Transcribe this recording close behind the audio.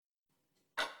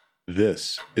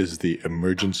This is the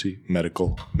Emergency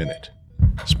Medical Minute,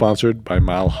 sponsored by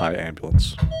Mile High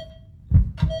Ambulance.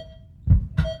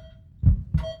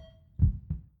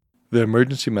 The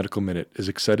Emergency Medical Minute is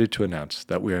excited to announce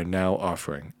that we are now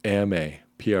offering AMA,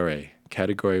 PRA,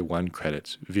 Category 1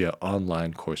 credits via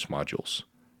online course modules.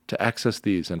 To access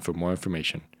these and for more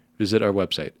information, visit our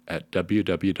website at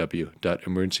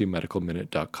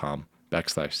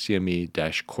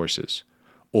www.emergencymedicalminute.com/CME-courses,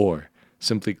 or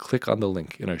simply click on the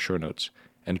link in our show notes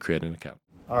and create an account.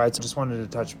 All right, so just wanted to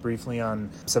touch briefly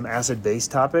on some acid-base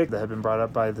topic that had been brought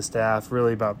up by the staff,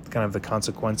 really about kind of the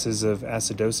consequences of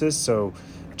acidosis. So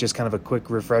just kind of a quick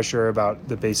refresher about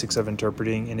the basics of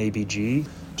interpreting an ABG.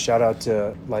 Shout out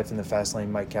to Life in the Fast Lane,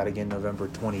 Mike Cadigan, November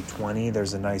 2020.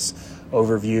 There's a nice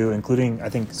overview, including, I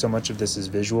think so much of this is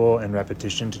visual and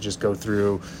repetition to just go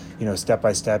through, step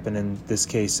by step. And in this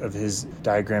case of his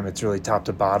diagram, it's really top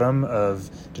to bottom of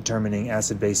determining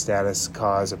acid-base status,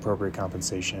 cause, appropriate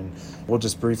compensation. We'll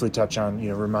just briefly touch on,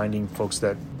 reminding folks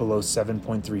that below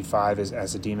 7.35 is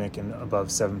acidemic and above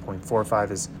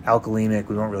 7.45 is alkalemic.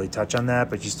 We won't really touch on that,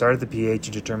 but you start at the pH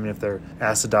to determine if they're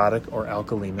acidotic or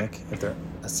alkalemic, if they're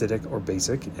acidic or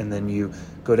basic, and then you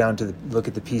go down to look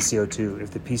at the PCO2.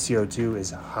 If the PCO2 is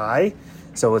high,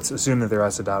 so let's assume that they're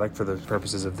acidotic for the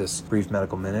purposes of this brief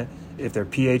medical minute. If their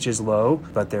pH is low,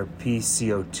 but their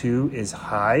PCO2 is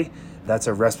high, that's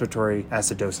a respiratory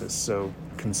acidosis. So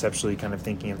conceptually kind of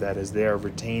thinking of that as they are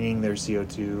retaining their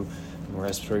CO2 from a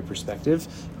respiratory perspective,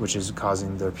 which is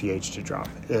causing their pH to drop.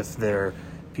 If their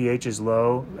pH is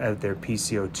low, their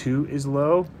PCO2 is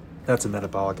low, that's a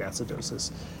metabolic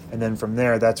acidosis. And then from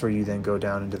there, that's where you then go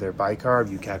down into their bicarb,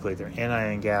 you calculate their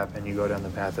anion gap, and you go down the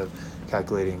path of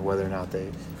calculating whether or not they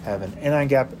have an anion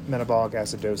gap metabolic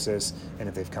acidosis and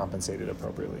if they've compensated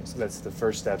appropriately. So that's the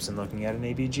first steps in looking at an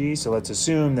ABG. So let's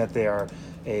assume that they are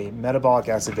a metabolic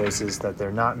acidosis, that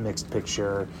they're not mixed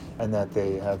picture, and that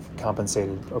they have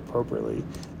compensated appropriately.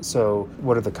 So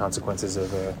what are the consequences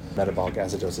of a metabolic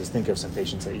acidosis? Think of some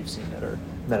patients that you've seen that are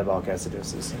metabolic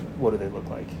acidosis, and what do they look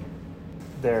like?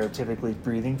 They're typically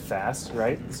breathing fast,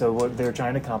 right? So what they're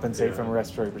trying to compensate from a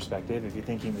respiratory perspective, if you're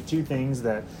thinking the two things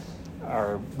that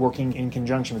are working in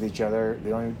conjunction with each other,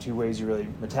 the only two ways you really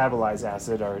metabolize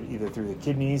acid are either through the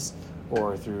kidneys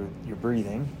or through your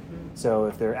breathing. So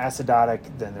if they're acidotic,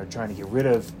 then they're trying to get rid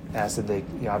of acid.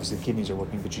 Obviously the kidneys are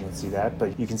working, but you don't see that.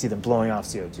 But you can see them blowing off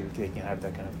CO2. They can have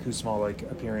that kind of Kussmaul-like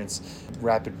appearance,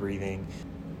 rapid breathing.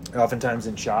 Oftentimes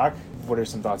in shock. What are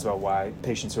some thoughts about why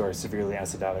patients who are severely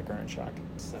acidotic are in shock?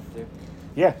 Septic.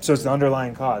 Yeah, so it's the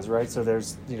underlying cause, right? So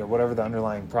there's, whatever the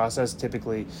underlying process,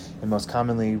 typically and most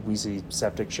commonly we see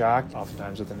septic shock,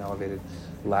 oftentimes with an elevated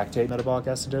lactate metabolic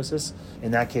acidosis.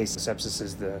 In that case, sepsis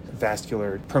is the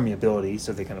vascular permeability,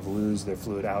 so they kind of lose their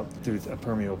fluid out through a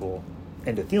permeable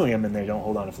endothelium and they don't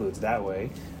hold on to fluids that way.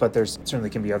 But there's certainly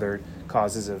can be other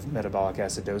causes of metabolic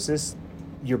acidosis.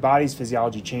 Your body's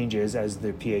physiology changes as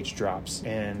the pH drops.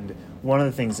 And one of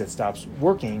the things that stops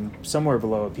working somewhere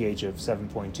below a pH of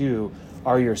 7.2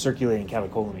 are your circulating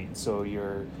catecholamines. So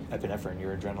your epinephrine,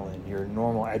 your adrenaline, your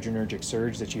normal adrenergic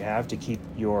surge that you have to keep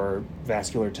your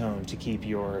vascular tone, to keep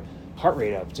your heart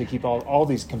rate up, to keep all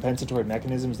these compensatory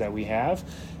mechanisms that we have.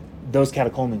 Those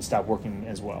catecholamines stop working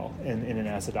as well in an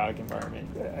acidotic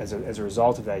environment. As a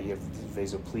result of that, you have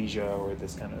vasoplegia or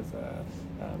this kind of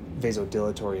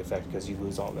vasodilatory effect because you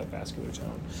lose all that vascular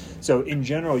tone. So in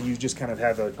general, you just kind of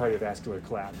have a cardiovascular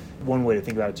collapse. One way to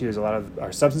think about it too is a lot of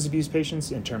our substance abuse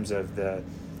patients, in terms of the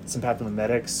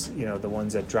sympathomimetics, the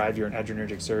ones that drive your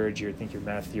adrenergic surge, your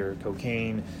meth, your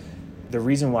cocaine. The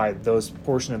reason why those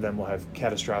portion of them will have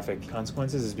catastrophic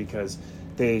consequences is because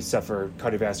they suffer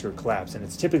cardiovascular collapse, and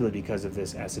it's typically because of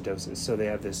this acidosis. So they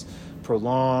have this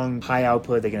prolonged high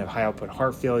output, they can have high output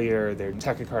heart failure, they're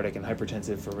tachycardic and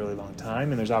hypertensive for a really long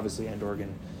time, and there's obviously end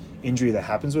organ injury that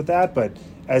happens with that, but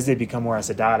as they become more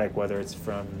acidotic, whether it's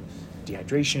from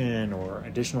dehydration or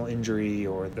additional injury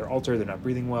or they're altered, they're not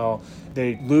breathing well,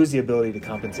 they lose the ability to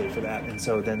compensate for that, and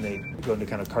so then they go into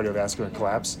kind of cardiovascular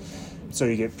collapse. So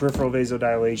you get peripheral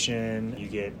vasodilation, you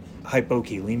get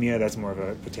hypokalemia, that's more of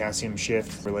a potassium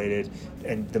shift related,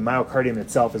 and the myocardium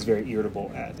itself is very irritable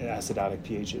at acidotic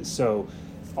pHs. So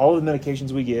all of the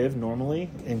medications we give normally,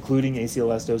 including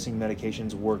ACLS dosing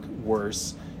medications, work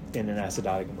worse in an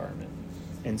acidotic environment.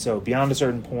 And so beyond a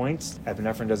certain point,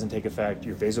 epinephrine doesn't take effect,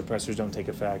 your vasopressors don't take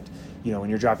effect. When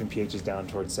you're dropping pHs down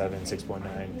towards 7,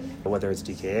 6.9, whether it's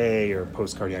DKA or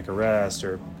post-cardiac arrest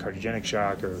or cardiogenic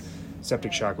shock or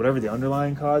septic shock, whatever the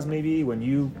underlying cause may be, when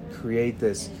you create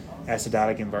this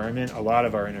acidotic environment, a lot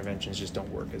of our interventions just don't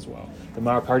work as well. The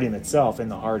myocardium itself in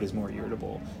the heart is more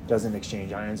irritable, doesn't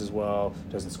exchange ions as well,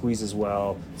 doesn't squeeze as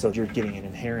well, so you're getting an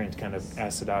inherent kind of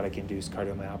acidotic-induced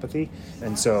cardiomyopathy,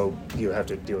 and so you have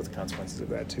to deal with the consequences of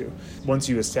that too. Once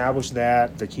you establish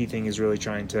that, the key thing is really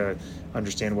trying to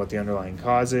understand what the underlying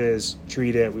cause is,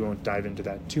 treat it. We won't dive into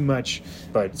that too much,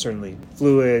 but certainly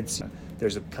fluids.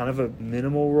 There's a kind of a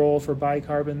minimal role for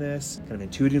bicarb in this. Kind of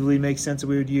intuitively makes sense that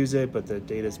we would use it, but the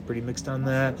data is pretty mixed on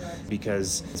that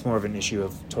because it's more of an issue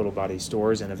of total body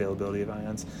stores and availability of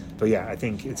ions. But yeah, I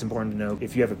think it's important to know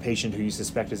if you have a patient who you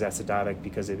suspect is acidotic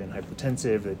because they've been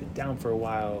hypotensive, they've been down for a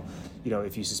while,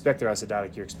 if you suspect they're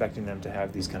acidotic, you're expecting them to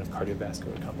have these kind of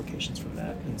cardiovascular complications from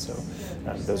that. And so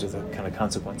those are the kind of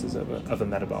consequences of a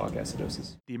metabolic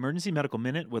acidosis. The Emergency Medical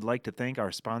Minute would like to thank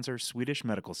our sponsor, Swedish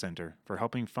Medical Center, for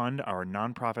helping fund our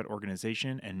nonprofit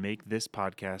organization and make this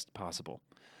podcast possible.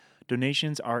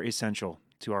 Donations are essential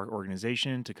to our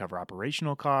organization to cover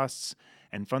operational costs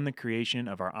and fund the creation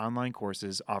of our online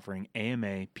courses offering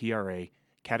AMA PRA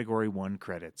Category 1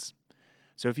 credits.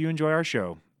 So if you enjoy our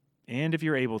show, and if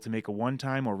you're able to make a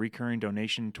one-time or recurring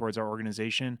donation towards our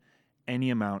organization, any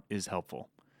amount is helpful.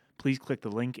 Please click the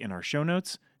link in our show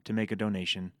notes to make a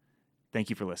donation. Thank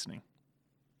you for listening.